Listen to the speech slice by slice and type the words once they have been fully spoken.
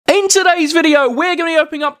today's video, we're going to be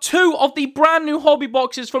opening up two of the brand new hobby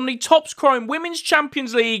boxes from the Topps Chrome Women's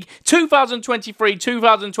Champions League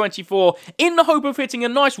 2023-2024 in the hope of hitting a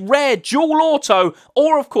nice rare dual auto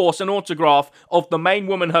or, of course, an autograph of the main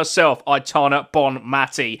woman herself, Aitana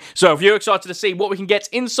Bonmati. So if you're excited to see what we can get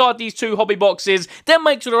inside these two hobby boxes, then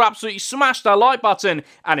make sure to absolutely smash that like button.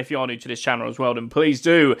 And if you are new to this channel as well, then please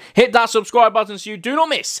do hit that subscribe button so you do not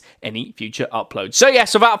miss any future uploads. So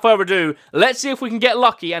yes, without further ado, let's see if we can get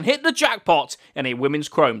lucky and hit the jackpot in a Women's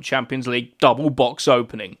Chrome Champions League double box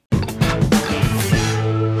opening.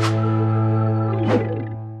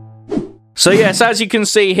 So yes, as you can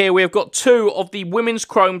see here, we have got two of the Women's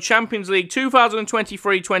Chrome Champions League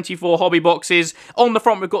 2023-24 hobby boxes. On the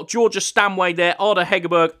front, we've got Georgia Stanway there, Ada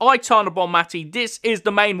Hegerberg, Aitana Bonmati. This is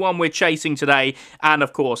the main one we're chasing today. And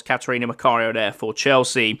of course, Caterina Macario there for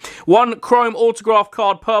Chelsea. One Chrome autograph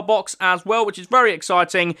card per box as well, which is very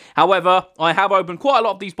exciting. However, I have opened quite a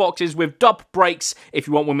lot of these boxes with dub breaks. If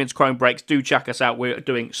you want Women's Chrome breaks, do check us out. We're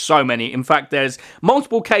doing so many. In fact, there's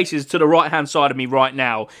multiple cases to the right-hand side of me right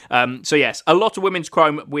now. So yes, a lot of Women's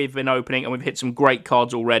Chrome we've been opening, and we've hit some great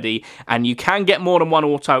cards already, and you can get more than one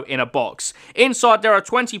auto in a box. Inside, there are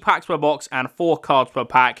 20 packs per box and 4 cards per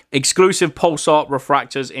pack. Exclusive Pulsar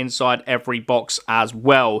refractors inside every box as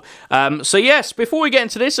well. So yes, before we get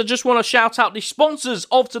into this, I just want to shout out the sponsors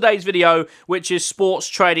of today's video, which is Sports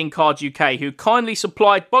Trading Cards UK, who kindly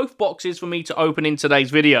supplied both boxes for me to open in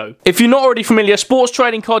today's video. If you're not already familiar, Sports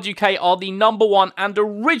Trading Cards UK are the #1 and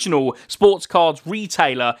original sports cards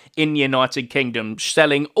retailer in the United Kingdom,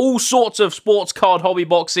 selling all sorts of sports card hobby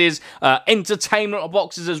boxes, entertainment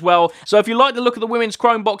boxes as well. So if you like the look of the Women's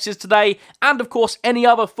Chrome boxes today, and of course any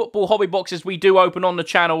other football hobby boxes we do open on the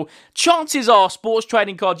channel, chances are Sports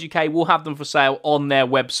Trading Cards UK will have them for sale on their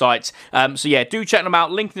website. So yeah, do check them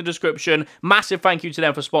out, link in the description. Massive thank you to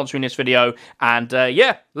them for sponsoring this video. And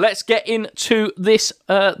yeah, let's get into this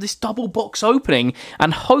this double box opening,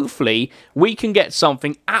 and hopefully we can get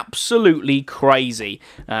something absolutely crazy.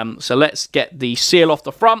 So let's get the seal off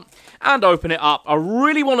the front and open it up. I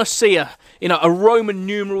really want to see a Roman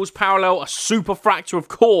numerals parallel. A superfractor, of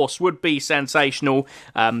course, would be sensational.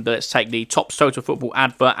 But let's take the Topps Total Football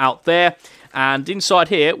advert out there. And inside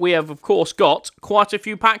here, we have, of course, got quite a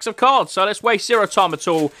few packs of cards. So let's waste zero time at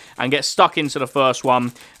all and get stuck into the first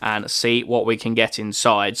one and see what we can get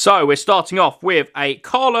inside. So we're starting off with a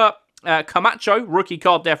Carla Camacho, rookie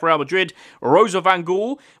card there for Real Madrid. Rosa Van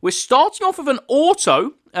Gaal. We're starting off with an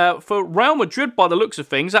auto for Real Madrid by the looks of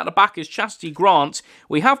things. At the back is Chastity Grant.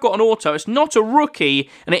 We have got an auto. It's not a rookie,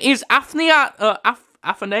 and it is Afnea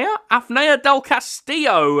del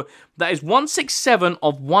Castillo. That is 167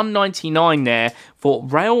 of 199 there for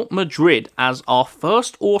Real Madrid as our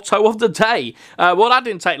first auto of the day. Well, that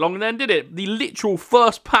didn't take long then, did it? The literal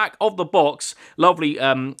first pack of the box. Lovely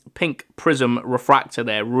pink prism refractor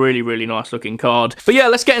there. Really, really nice looking card. But yeah,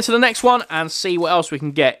 let's get into the next one and see what else we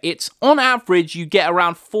can get. It's on average, you get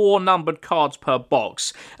around 4 numbered cards per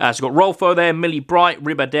box. So we've got Rolfo there, Millie Bright,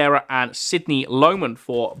 Ribadera, and Sydney Lohmann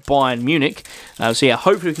for Bayern Munich. So yeah,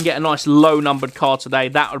 hopefully we can get a nice low numbered card today.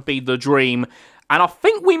 That would be the dream. And I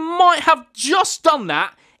think we might have just done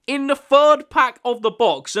that in the third pack of the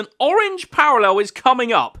box. An orange parallel is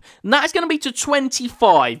coming up, and that is going to be to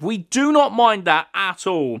 25. We do not mind that at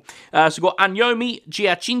all. So we've got Anyomi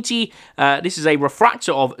Giacinti. This is a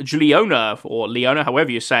refractor of Leona, or Leona,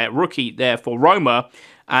 however you say it, rookie there for Roma.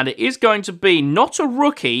 And it is going to be not a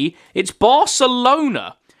rookie, it's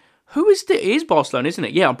Barcelona. Who is this? It is Barcelona, isn't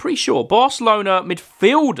it? Yeah, I'm pretty sure. Barcelona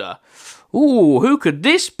midfielder. Ooh, who could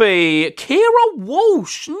this be? Kira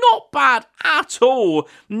Walsh. Not bad at all.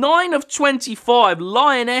 9 of 25.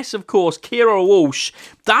 Lioness, of course. Kira Walsh.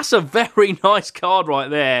 That's a very nice card right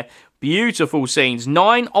there. Beautiful scenes.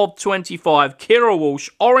 9 of 25. Kira Walsh.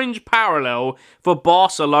 Orange parallel for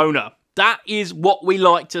Barcelona. That is what we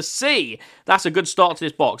like to see. That's a good start to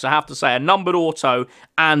this box, I have to say. A numbered auto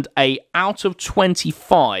and a out of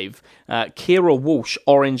 25 Kira Walsh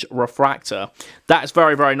orange refractor. That is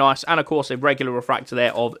very, very nice. And, of course, a regular refractor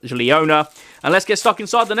there of Leona. And let's get stuck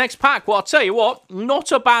inside the next pack. Well, I'll tell you what,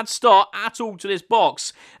 not a bad start at all to this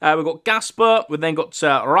box. We've got Gasper. We've then got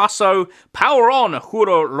Rasso. Power on,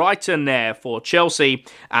 Juro Reiten there for Chelsea.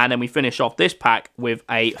 And then we finish off this pack with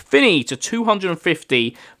a Finney to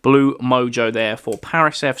 250 Blue Mojo there for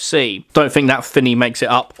Paris FC. Don't think that Finney makes it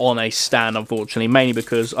up on a stand, unfortunately, mainly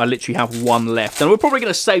because I literally have one left. And we're probably going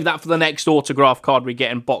to save that for the next autograph card we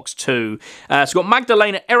get in box 2. So we've got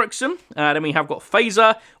Magdalena Eriksson. Then we have got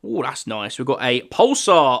Phaser. Oh, that's nice. We've got a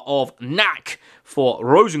Pulsar of Knack for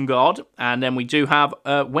Rosengard. And then we do have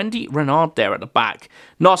Wendy Renard there at the back.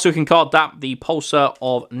 Nice looking card, that, the Pulsar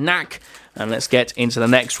of Knack. And let's get into the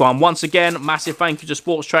next one. Once again, massive thank you to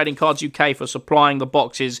Sports Trading Cards UK for supplying the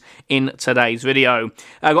boxes in today's video.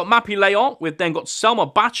 I've got Mappy Leon. We've then got Selma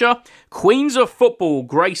Batcher, Queens of Football,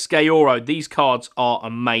 Grace Gaoro. These cards are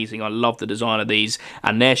amazing. I love the design of these.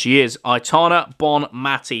 And there she is, Aitana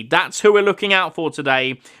Bonmati. That's who we're looking out for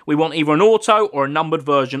today. We want either an auto or a numbered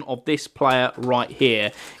version of this player right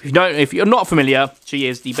here. If you're not familiar, she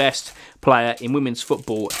is the best player in women's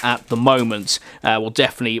football at the moment. Well,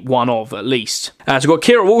 definitely one of, at least. So we've got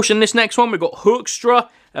Kira Walsh in this next one. We've got Hoekstra.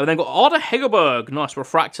 We've then got Ada Hegerberg. Nice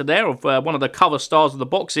refractor there of one of the cover stars of the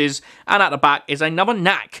boxes. And at the back is another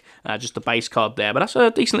Knack. Just the base card there. But that's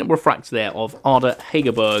a decent little refractor there of Ada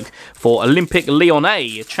Hegerberg for Olympic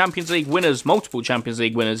Lyonnais. Champions League winners, multiple Champions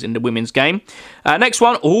League winners in the women's game. Next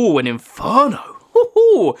one. Oh, an Inferno.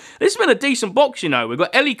 This has been a decent box, you know. We've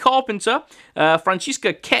got Ellie Carpenter,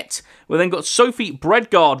 Francisca Kett. We've then got Sophie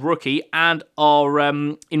Bredgard, rookie. And our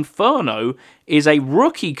Inferno is a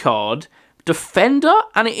rookie card, defender,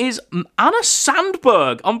 and it is Anna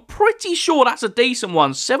Sandberg. I'm pretty sure that's a decent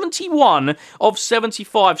one. 71 of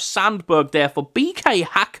 75 Sandberg there for BK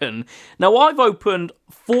Hacken. Now, I've opened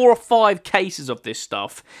 4 or 5 cases of this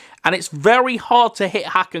stuff, and it's very hard to hit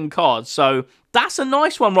Hacken cards, so that's a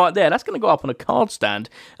nice one right there. That's going to go up on a card stand.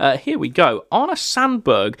 Here we go. Anna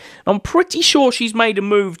Sandberg. I'm pretty sure she's made a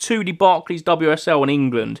move to the Barclays WSL in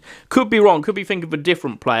England. Could be wrong. Could be thinking of a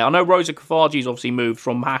different player. I know Rosa Kafaji's obviously moved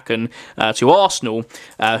from Hacken to Arsenal,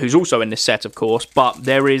 who's also in this set, of course. But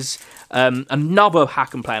there is another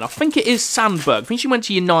Hacken player. And I think it is Sandberg. I think she went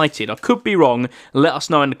to United. I could be wrong. Let us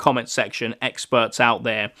know in the comments section, experts out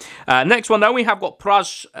there. Next one, though, we have got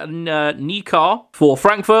Praj Nikar for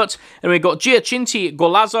Frankfurt. And we've got Giacinti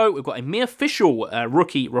Golazzo. We've got a Mia Fischl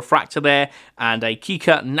rookie refractor there. And a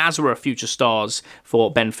Kika Nazareth future stars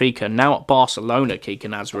for Benfica. Now at Barcelona, Kika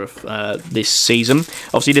Nazareth this season.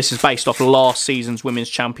 Obviously, this is based off last season's Women's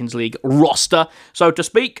Champions League roster, so to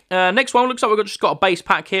speak. Next one, looks like we've just got a base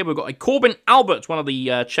pack here. We've got a Corbin Albert, one of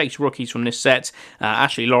the Chase rookies from this set.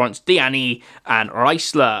 Ashley Lawrence, Diani, and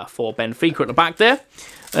Reisler for Benfica at the back there.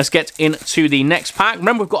 Let's get into the next pack.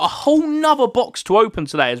 Remember, we've got a whole nother box to open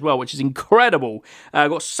today as well, which is incredible. We've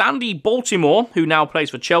got Sandy Baltimore, who now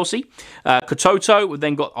plays for Chelsea. Kototo. We've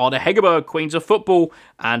then got Ada Hegerberg, Queens of Football,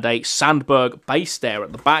 and a Sandberg base there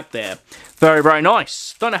at the back there. Very, very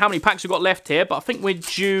nice. Don't know how many packs we've got left here, but I think we're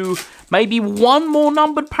due maybe one more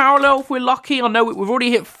numbered parallel if we're lucky. I know we've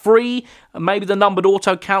already hit 3. Maybe the numbered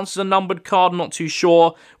auto counts as a numbered card. I'm not too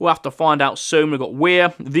sure. We'll have to find out soon. We've got Weir,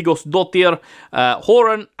 Vigos Dottir,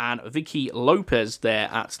 Horan, and Vicky Lopez there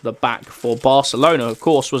at the back for Barcelona. Of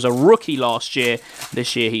course, was a rookie last year.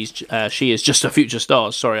 This year, she is just a future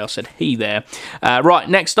star. Sorry, I said he there. Right,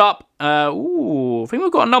 next up. I think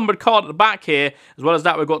we've got a numbered card at the back here. As well as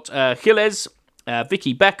that, we've got Gilles,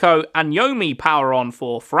 Vicky Becco, and Yomi Power On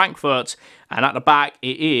for Frankfurt. And at the back,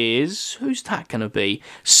 it is... who's that going to be?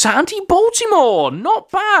 Sandy Baltimore!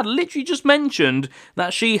 Not bad. Literally just mentioned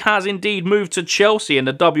that she has indeed moved to Chelsea in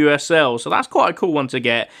the WSL. So that's quite a cool one to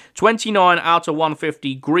get. 29 out of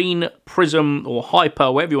 150 green prism or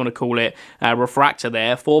hyper, whatever you want to call it, refractor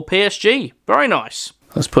there for PSG. Very nice.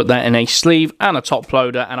 Let's put that in a sleeve and a top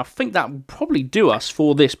loader, and I think that will probably do us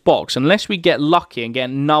for this box, unless we get lucky and get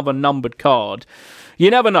another numbered card. You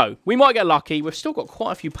never know. We might get lucky. We've still got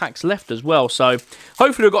quite a few packs left as well, so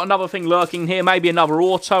hopefully we've got another thing lurking here. Maybe another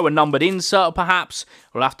auto, a numbered insert perhaps.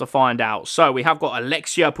 We'll have to find out. So we have got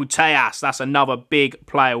Alexia Putellas. That's another big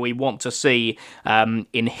player we want to see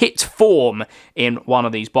in hit form in one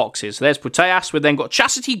of these boxes. So there's Putellas. We've then got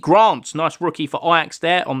Chastity Grant. Nice rookie for Ajax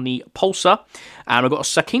there on the Pulsar. And we've got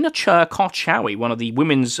Sakina Karchawi, one of the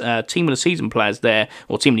women's Team of the Season players there,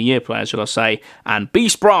 or Team of the Year players, should I say. And B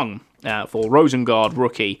Sprung for Rosengard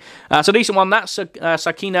rookie. So decent one. That's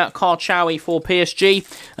Sakina Karchawi for PSG,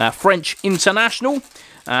 French international.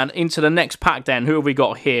 And into the next pack then, who have we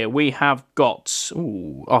got here? We have got,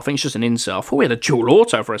 I think it's just an insert. I thought we had a dual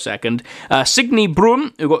auto for a second. Signe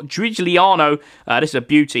Brum, we've got Giuliano. This is a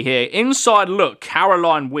beauty here. Inside look,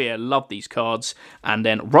 Caroline Weir. Love these cards. And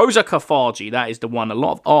then Rosa Kafaji, that is the one a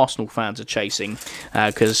lot of Arsenal fans are chasing,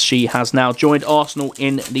 because she has now joined Arsenal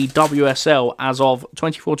in the WSL as of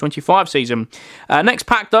 24-25 season. Next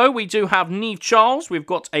pack though, we do have Niamh Charles. We've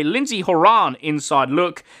got a Lindsay Horan inside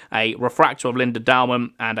look, a refractor of Linda Dowman,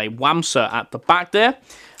 and a Wamser at the back there.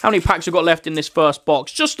 How many packs we've got left in this first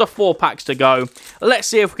box? Just the 4 packs to go. Let's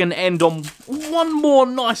see if we can end on one more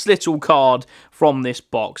nice little card from this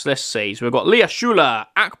box. Let's see. So we've got Leah Schuler,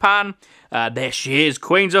 Akpan. There she is.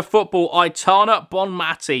 Queens of Football, Aitana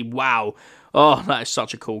Bonmati. Wow. Oh, that is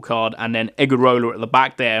such a cool card. And then Egurola at the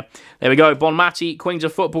back there. There we go. Bonmati, Queens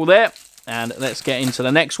of Football there. And let's get into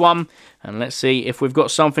the next one. And let's see if we've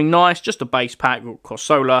got something nice. Just a base pack.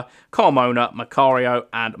 Corsola, Carmona, Macario,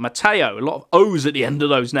 and Matteo. A lot of O's at the end of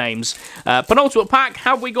those names. Penultimate pack.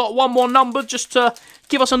 Have we got one more number just to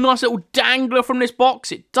give us a nice little dangler from this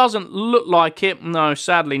box? It doesn't look like it. No,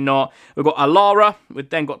 sadly not. We've got Alara. We've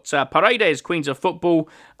then got Paredes, Queens of Football.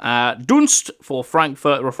 Dunst for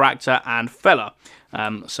Frankfurt, Refractor, and Feller.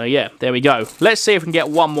 So yeah, there we go. Let's see if we can get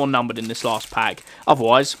one more numbered in this last pack.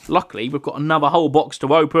 Otherwise, luckily, we've got another whole box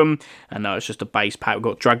to open. And no, it's just a base pack. We've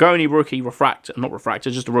got Dragoni, rookie, Refractor, not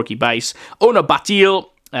Refractor, just a rookie base. Ona Batil,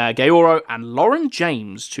 Gaoro, and Lauren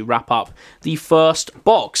James to wrap up the first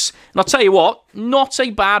box. And I'll tell you what, not a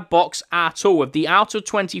bad box at all. With the out of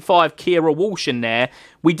 25 Kira Walsh in there,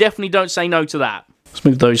 we definitely don't say no to that. Let's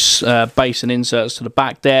move those base and inserts to the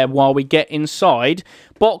back there while we get inside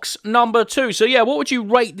box number 2. So yeah, what would you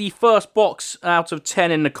rate the first box out of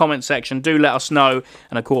 10 in the comment section? Do let us know.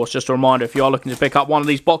 And of course, just a reminder, if you are looking to pick up one of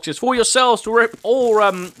these boxes for yourselves to rip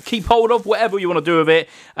or keep hold of, whatever you want to do with it,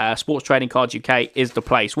 Sports Trading Cards UK is the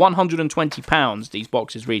place. £120 these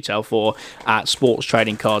boxes retail for at Sports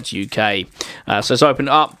Trading Cards UK. So let's open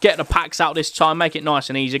it up, get the packs out this time, make it nice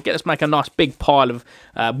and easy. Let's make a nice big pile of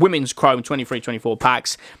Women's Chrome 23-24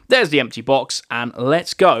 packs. There's the empty box, and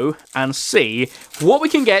let's go and see what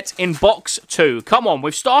we can get in box 2. Come on,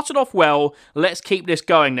 we've started off well. Let's keep this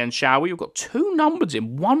going then, shall we? We've got 2 numbers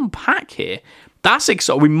in one pack here. That's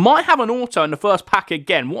exciting. We might have an auto in the first pack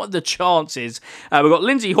again. What are the chances? We've got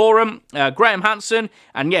Lindsay Horan, Graham Hansen,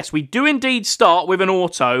 and yes, we do indeed start with an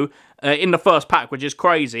auto in the first pack, which is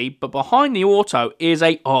crazy. But behind the auto is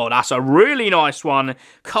oh, that's a really nice one.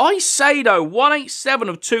 Caicedo, 187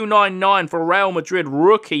 of 299 for Real Madrid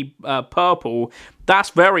rookie purple. That's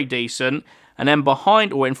very decent. And then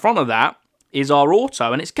behind, or in front of that, is our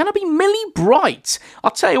auto, and it's going to be Millie Bright.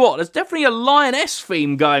 I'll tell you what, there's definitely a Lioness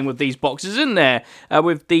theme going with these boxes, isn't there?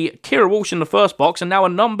 With the Kira Walsh in the first box, and now a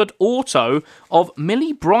numbered auto of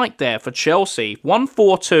Millie Bright there for Chelsea.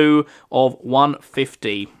 142 of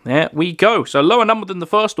 150. There we go. So lower number than the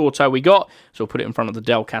first auto we got, so we'll put it in front of the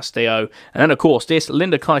Del Castillo. And then, of course, this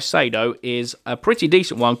Linda Caicedo is a pretty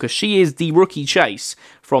decent one, because she is the rookie chase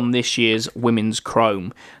from this year's Women's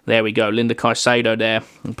Chrome. There we go, Linda Caicedo there.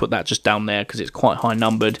 I'll put that just down there because it's quite high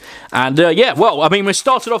numbered. And yeah, well, I mean, we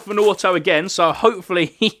started off with an auto again, so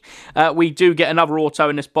hopefully we do get another auto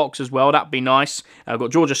in this box as well. That'd be nice. I've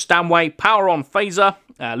got Georgia Stanway, Power On Phaser,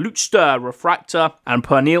 Luchster, Refractor, and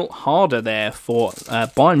Pernille Harder there for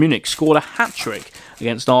Bayern Munich. Scored a hat-trick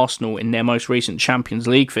against Arsenal in their most recent Champions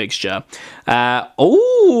League fixture.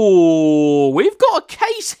 Oh, we've got a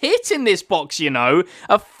case hit in this box, you know.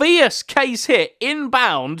 A fierce case hit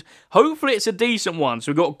inbound. Hopefully it's a decent one.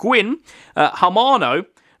 So we've got Gwyn, Hamano,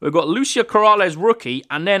 we've got Lucia Corrales rookie,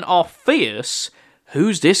 and then our fierce...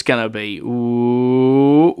 Who's this going to be?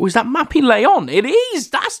 Ooh, is that Mappy Leon? It is.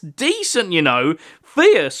 That's decent, you know.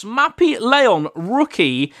 Fierce Mappy Leon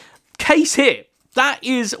rookie case hit. That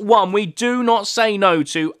is one we do not say no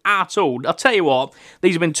to at all. I'll tell you what,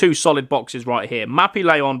 these have been 2 solid boxes right here. Mappy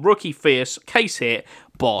Leon, rookie fierce, case hit,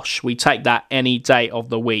 Bosch. We take that any day of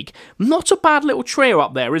the week. Not a bad little trio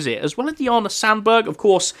up there, is it? As well as the Anna Sandberg, of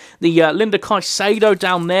course, the Linda Caicedo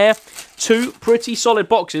down there. 2 pretty solid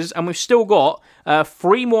boxes, and we've still got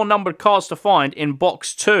 3 more numbered cards to find in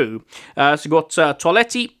box 2. So we've got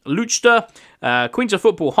Toletti, Luchter, Queens of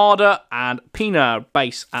Football Harder, and Pina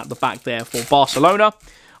base at the back there for Barcelona.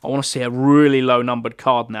 I want to see a really low numbered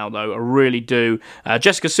card now, though. I really do.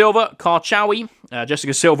 Jessica Silva, Karchawi,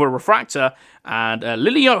 Jessica Silva Refractor, and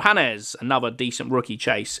Lily Johannes, another decent rookie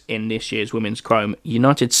chase in this year's Women's Chrome.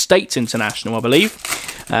 United States International, I believe.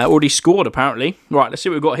 Already scored, apparently. Right, let's see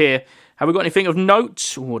what we've got here. Have we got anything of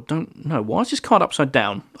note? Oh, I don't know. Why is this card upside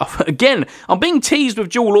down? Again, I'm being teased with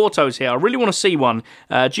dual autos here. I really want to see one.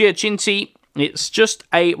 Giacinti, it's just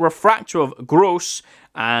a refractor of Gross,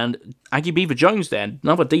 and Aggie Beaver-Jones there,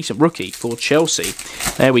 another decent rookie for Chelsea.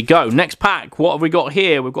 There we go. Next pack, what have we got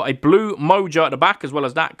here? We've got a blue Mojo at the back, as well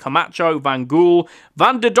as that. Camacho, Van Gool,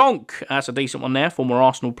 Van de Donk. That's a decent one there, former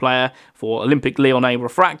Arsenal player for Olympic Lyonnais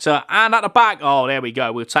Refractor. And at the back, oh, there we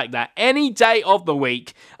go. We'll take that any day of the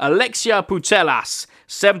week. Alexia Putellas,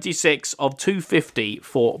 76 of 250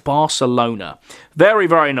 for Barcelona. Very,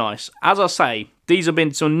 very nice. As I say, These have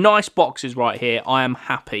been some nice boxes right here. I am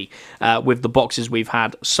happy with the boxes we've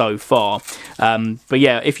had so far. But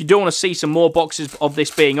yeah, if you do want to see some more boxes of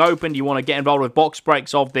this being opened, you want to get involved with box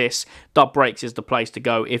breaks of this, Dub Breaks is the place to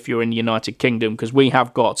go if you're in the United Kingdom, because we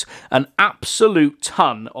have got an absolute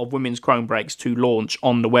ton of women's chrome breaks to launch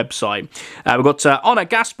on the website. We've got Anna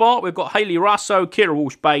Gaspar, we've got Hayley Rasso, Kira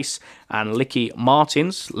Walsh base, and Lakey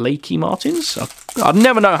Martins. I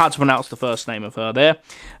never know how to pronounce the first name of her there.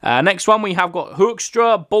 Next one, we have got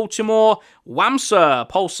Hoekstra, Baltimore, Wamser,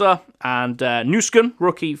 Pulsar, and Nusken,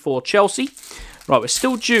 rookie for Chelsea. Right, we're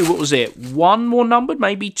still due, what was it, one more numbered,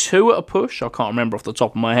 maybe two at a push? I can't remember off the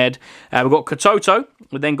top of my head. We've got Katoto,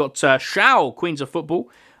 we've then got Shao, Queens of Football,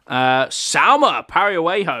 Salma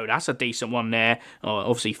Pariaweho, that's a decent one there.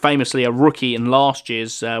 Obviously, famously a rookie in last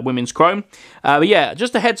year's Women's Chrome. But yeah,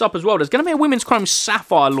 just a heads up as well, there's going to be a Women's Chrome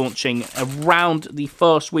Sapphire launching around the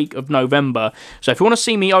first week of November. So if you want to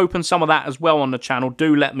see me open some of that as well on the channel,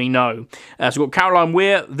 do let me know. So we've got Caroline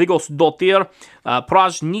Weir, Vigos Dottir,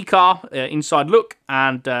 Prajnika, inside look,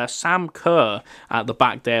 and Sam Kerr at the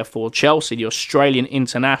back there for Chelsea, the Australian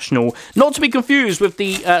international. Not to be confused with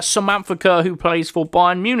the Samantha Kerr who plays for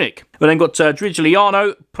Bayern Munich. We've then got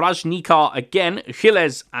Drigliano, Prajnika again,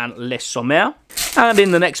 Gilles, and Les Sommer. And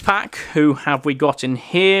in the next pack, who have we got in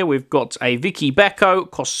here? We've got a Vicky Becco,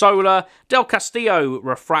 Cosola, Del Castillo,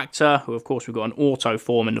 Refractor, who of course we've got an auto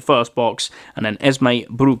form in the first box, and then Esme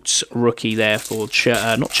Brooks, rookie there for,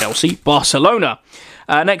 not Chelsea, Barcelona.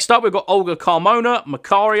 Next up, we've got Olga Carmona,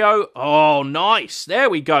 Macario. Oh, nice. There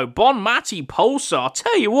we go. Bonmati Pulsar. I'll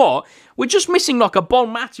tell you what, we're just missing like a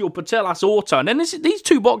Bonmati or Patelas auto. And then these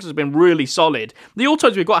two boxes have been really solid. The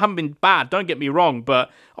autos we've got haven't been bad, don't get me wrong,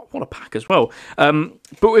 but oh, what a pack as well.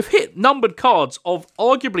 But we've hit numbered cards of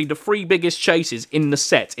arguably the three biggest chases in the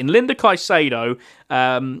set. In Linda Caicedo,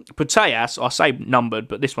 Putellas, I say numbered,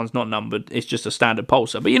 but this one's not numbered. It's just a standard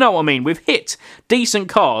Pulsar. But you know what I mean. We've hit decent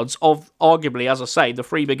cards of arguably, as I say, the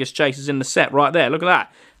three biggest chases in the set right there. Look at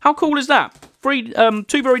that. How cool is that?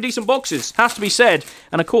 Two very decent boxes, has to be said.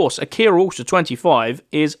 And of course, Akira Walsh 25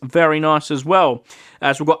 is very nice as well.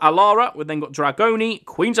 So we've got Alara, we've then got Dragoni,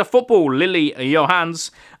 Queens of Football, Lily Johans,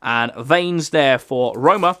 and Veins there for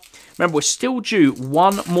Roma. Remember, we're still due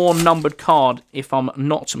one more numbered card, if I'm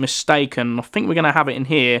not mistaken. I think we're going to have it in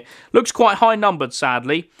here. Looks quite high numbered,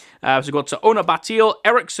 sadly. So we've got Ona Batil,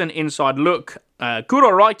 Ericsson inside look,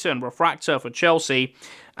 Guro Reiten, Refractor for Chelsea.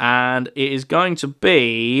 And it is going to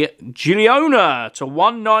be Giuliona to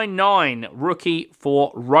 199, rookie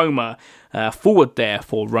for Roma. Forward there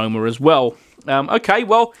for Roma as well. Okay,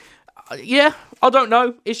 well, yeah, I don't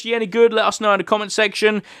know. Is she any good? Let us know in the comment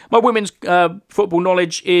section. My women's football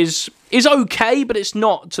knowledge is okay, but it's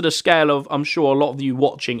not to the scale of, I'm sure, a lot of you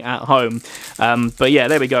watching at home. But yeah,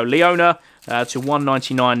 there we go. Leona to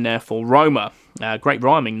 199 there for Roma. Great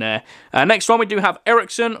rhyming there. Next one, we do have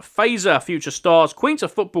Ericsson, Phaser, Future Stars, Queens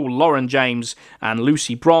of Football, Lauren James, and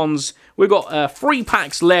Lucy Bronze. We've got 3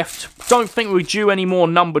 packs left. Don't think we're due any more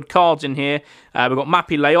numbered cards in here. We've got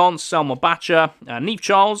Mappy Leon, Selma Batcher, Neve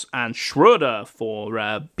Charles, and Schroeder for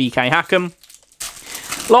BK Hackham.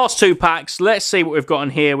 Last 2 packs, let's see what we've got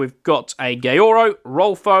in here. We've got a Gayoro,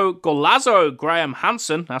 Rolfo, Golazzo, Graham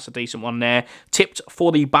Hansen, that's a decent one there, tipped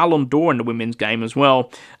for the Ballon d'Or in the women's game as well,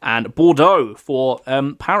 and Bordeaux for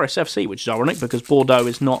Paris FC, which is ironic because Bordeaux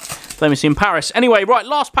is not famous in Paris. Anyway, right,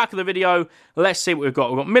 last pack of the video, let's see what we've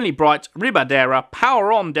got. We've got Millie Bright, Ribadera,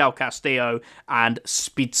 Power On Del Castillo, and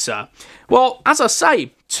Spitzer. Well, as I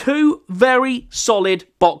say, 2 very solid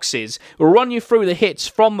boxes. We'll run you through the hits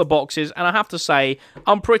from the boxes, and I have to say,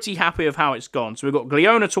 I'm pretty happy with how it's gone. So we've got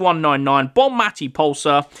Gliona to 199, Bonmati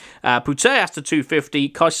Pulsar, Putellas to 250,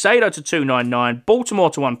 Caicedo to 299, Baltimore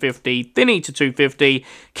to 150, Thinney to 250,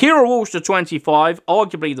 Kira Walsh to 25,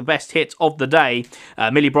 arguably the best hit of the day,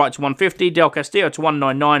 Millie Bright to 150, Del Castillo to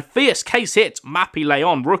 199, Fierce Case Hit, Mappy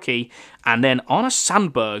Leon, rookie, and then Anna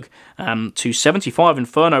Sandberg to 75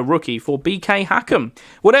 Inferno rookie for BK Hackham.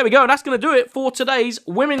 Well, there we go. That's going to do it for today's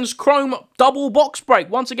Women's Chrome double box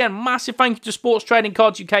break. Once again, massive thank you to Sports Trading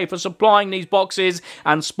Cards UK for supplying these boxes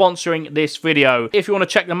and sponsoring this video. If you want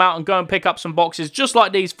to check them out and go and pick up some boxes just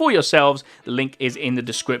like these for yourselves, the link is in the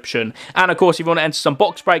description. And of course, if you want to enter some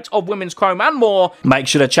box breaks of Women's Chrome and more, make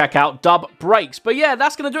sure to check out Dub Breaks. But yeah,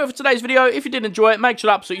 that's going to do it for today's video. If you did enjoy it, make sure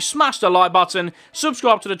to absolutely smash the like button,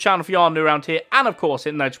 subscribe to the channel if you are new around here, and of course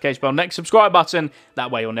hit the notification bell next subscribe button.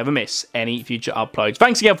 That way you'll never miss any future uploads.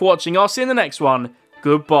 Thanks again for watching. I'll see you in the next one.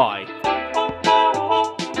 Goodbye.